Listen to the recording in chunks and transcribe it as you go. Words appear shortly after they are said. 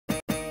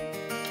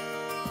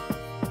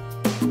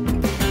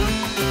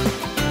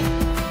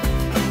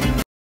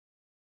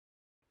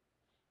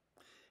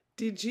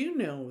Did you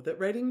know that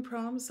writing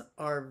prompts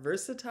are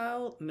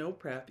versatile, no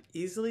prep,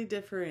 easily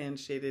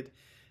differentiated,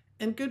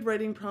 and good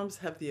writing prompts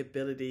have the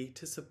ability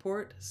to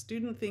support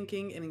student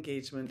thinking and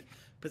engagement,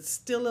 but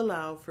still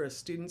allow for a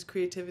student's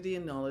creativity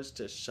and knowledge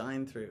to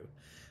shine through?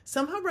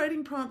 Somehow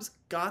writing prompts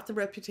got the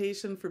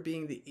reputation for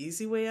being the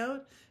easy way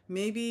out,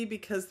 maybe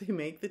because they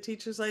make the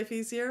teacher's life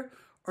easier,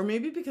 or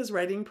maybe because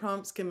writing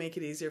prompts can make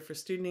it easier for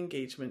student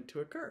engagement to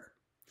occur.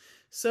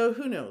 So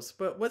who knows,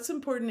 but what's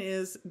important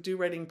is, do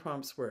writing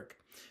prompts work?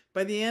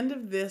 By the end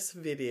of this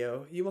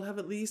video, you will have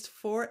at least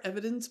 4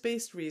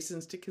 evidence-based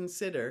reasons to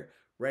consider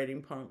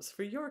writing prompts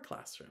for your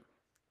classroom.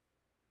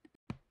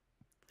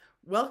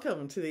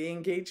 Welcome to the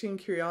Engaging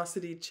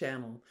Curiosity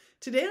channel.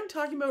 Today I'm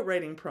talking about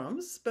writing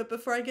prompts, but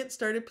before I get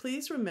started,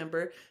 please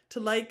remember to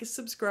like,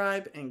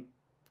 subscribe, and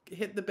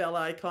hit the bell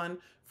icon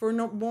for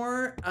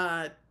more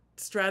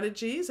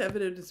strategies,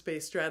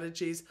 evidence-based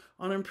strategies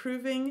on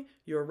improving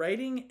your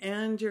writing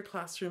and your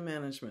classroom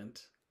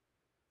management.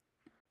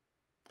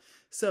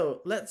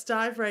 So let's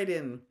dive right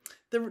in.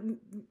 The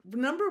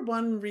number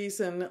one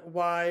reason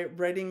why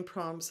writing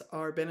prompts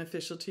are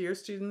beneficial to your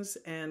students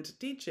and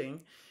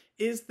teaching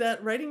is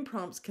that writing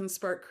prompts can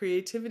spark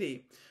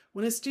creativity.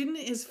 When a student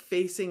is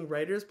facing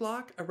writer's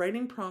block, a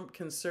writing prompt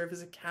can serve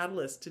as a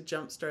catalyst to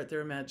jumpstart their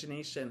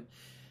imagination.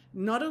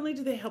 Not only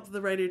do they help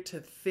the writer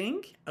to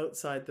think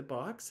outside the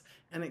box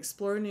and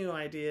explore new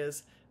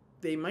ideas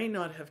they might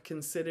not have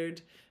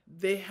considered,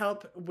 they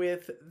help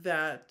with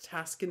that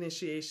task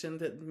initiation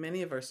that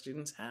many of our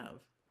students have.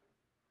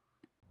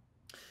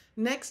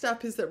 Next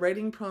up is that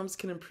writing prompts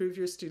can improve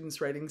your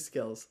students' writing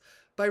skills.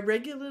 By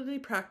regularly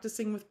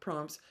practicing with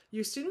prompts,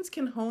 your students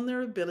can hone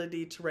their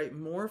ability to write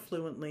more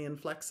fluently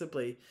and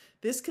flexibly.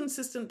 This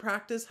consistent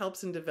practice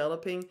helps in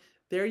developing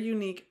their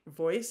unique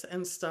voice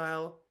and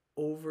style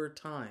over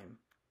time.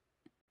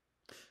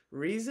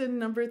 Reason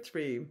number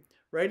 3,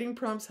 writing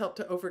prompts help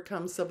to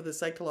overcome some of the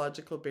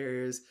psychological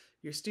barriers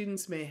your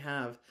students may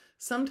have.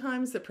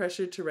 Sometimes the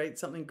pressure to write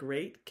something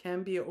great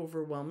can be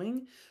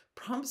overwhelming.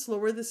 Prompts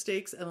lower the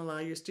stakes and allow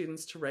your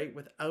students to write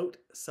without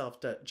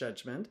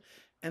self-judgment,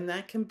 and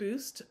that can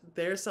boost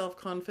their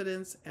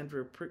self-confidence and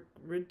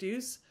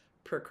reduce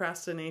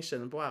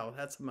procrastination. Wow,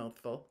 that's a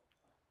mouthful.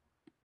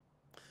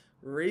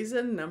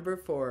 Reason number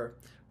 4,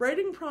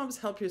 writing prompts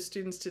help your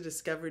students to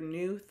discover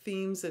new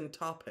themes and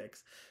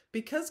topics.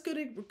 Because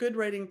good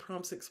writing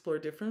prompts explore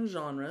different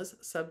genres,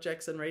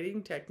 subjects, and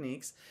writing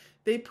techniques,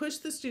 they push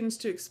the students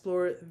to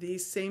explore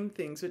these same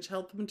things, which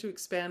help them to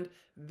expand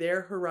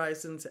their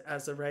horizons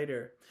as a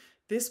writer.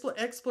 This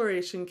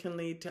exploration can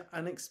lead to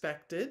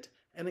unexpected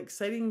and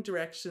exciting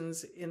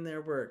directions in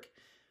their work.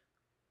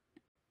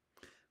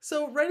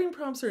 So writing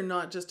prompts are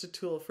not just a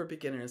tool for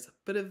beginners,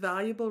 but a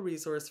valuable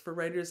resource for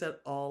writers at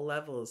all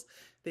levels.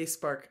 They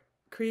spark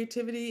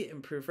creativity,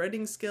 improve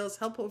writing skills,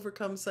 help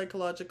overcome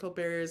psychological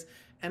barriers,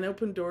 and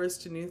open doors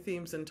to new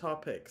themes and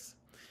topics.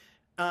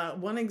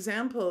 One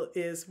example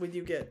is when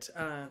you get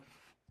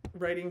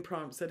writing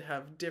prompts that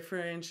have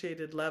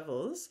differentiated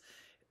levels,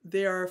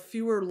 there are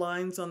fewer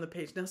lines on the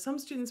page. Now, some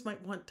students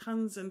might want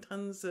tons and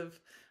tons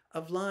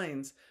of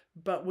lines,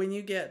 but when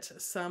you get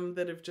some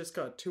that have just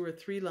got 2 or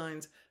 3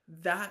 lines,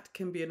 that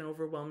can be an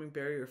overwhelming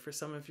barrier for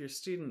some of your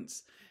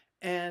students.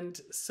 And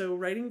so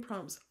writing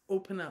prompts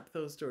open up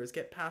those doors,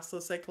 get past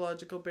those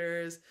psychological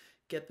barriers,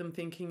 get them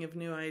thinking of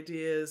new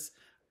ideas,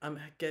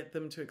 get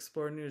them to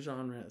explore new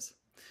genres.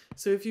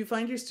 So if you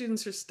find your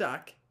students are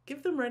stuck,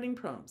 give them writing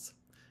prompts.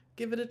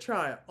 Give it a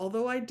try.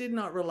 Although I did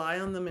not rely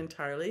on them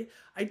entirely,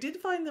 I did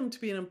find them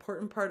to be an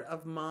important part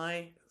of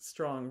my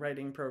strong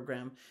writing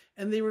program,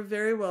 and they were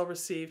very well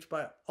received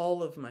by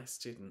all of my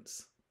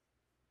students.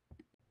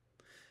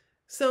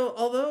 So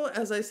although,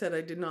 as I said,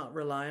 I did not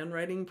rely on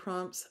writing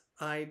prompts,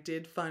 I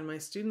did find my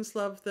students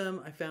loved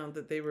them. I found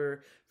that they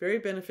were very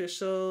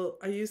beneficial.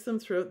 I used them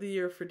throughout the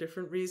year for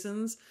different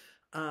reasons.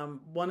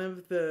 One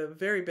of the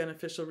very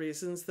beneficial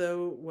reasons,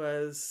 though,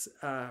 was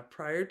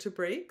prior to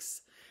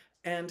breaks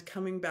and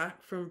coming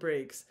back from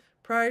breaks.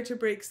 Prior to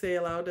breaks, they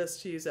allowed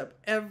us to use up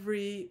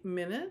every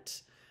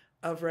minute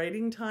of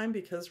writing time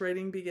because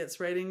writing begets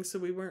writing, so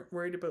we weren't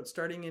worried about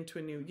starting into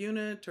a new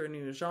unit or a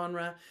new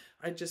genre.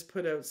 I just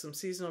put out some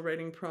seasonal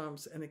writing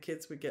prompts and the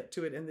kids would get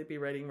to it and they'd be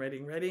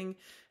writing.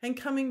 And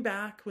coming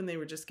back when they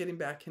were just getting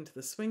back into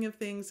the swing of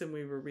things and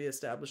we were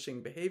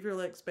reestablishing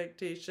behavioral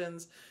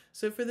expectations.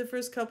 So for the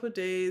first couple of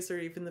days or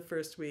even the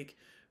first week,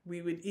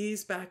 we would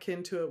ease back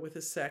into it with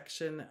a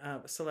selection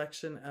of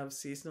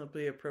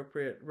seasonally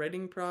appropriate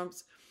writing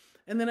prompts.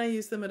 And then I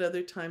used them at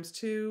other times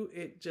too.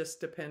 It just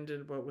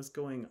depended what was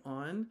going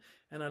on,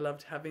 and I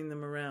loved having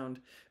them around.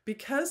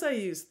 Because I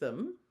used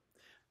them,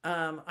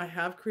 I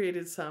have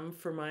created some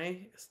for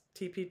my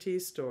TPT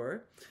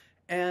store,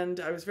 and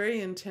I was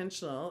very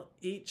intentional.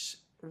 Each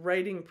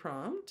writing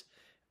prompt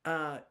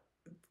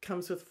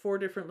comes with 4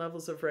 different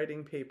levels of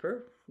writing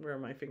paper. Where are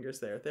my fingers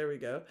there? There we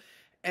go.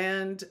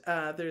 And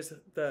there's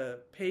the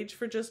page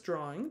for just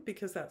drawing,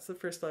 because that's the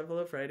first level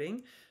of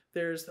writing.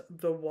 There's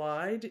the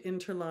wide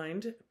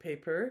interlined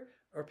paper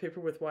or paper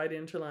with wide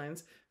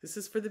interlines. This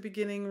is for the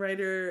beginning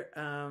writer.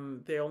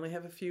 They only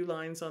have a few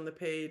lines on the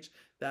page.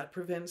 That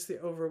prevents the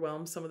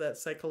overwhelm, some of that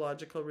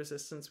psychological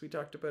resistance we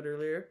talked about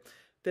earlier.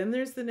 Then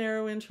there's the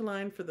narrow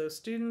interline for those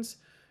students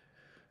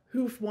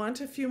who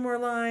want a few more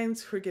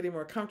lines, who are getting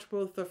more comfortable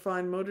with their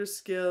fine motor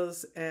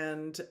skills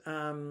and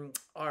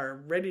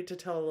are ready to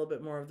tell a little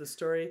bit more of the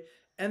story.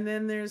 And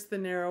then there's the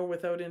narrow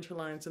without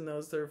interlines, and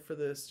those are for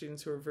the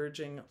students who are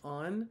verging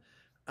on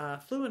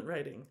fluent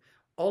writing.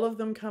 All of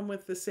them come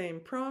with the same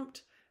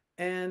prompt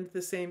and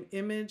the same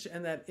image,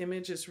 and that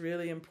image is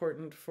really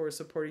important for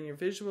supporting your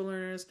visual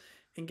learners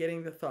and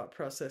getting the thought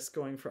process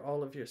going for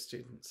all of your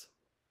students.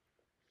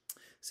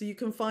 So you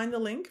can find the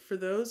link for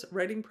those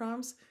writing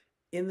prompts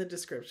in the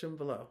description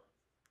below.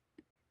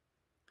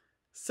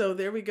 So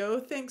there we go.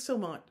 Thanks so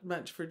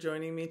much for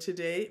joining me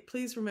today.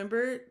 Please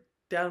remember,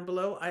 down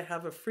below I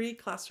have a free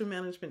classroom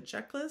management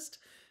checklist.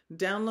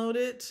 Download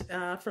it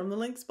from the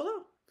links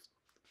below.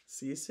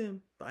 See you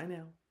soon. Bye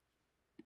now.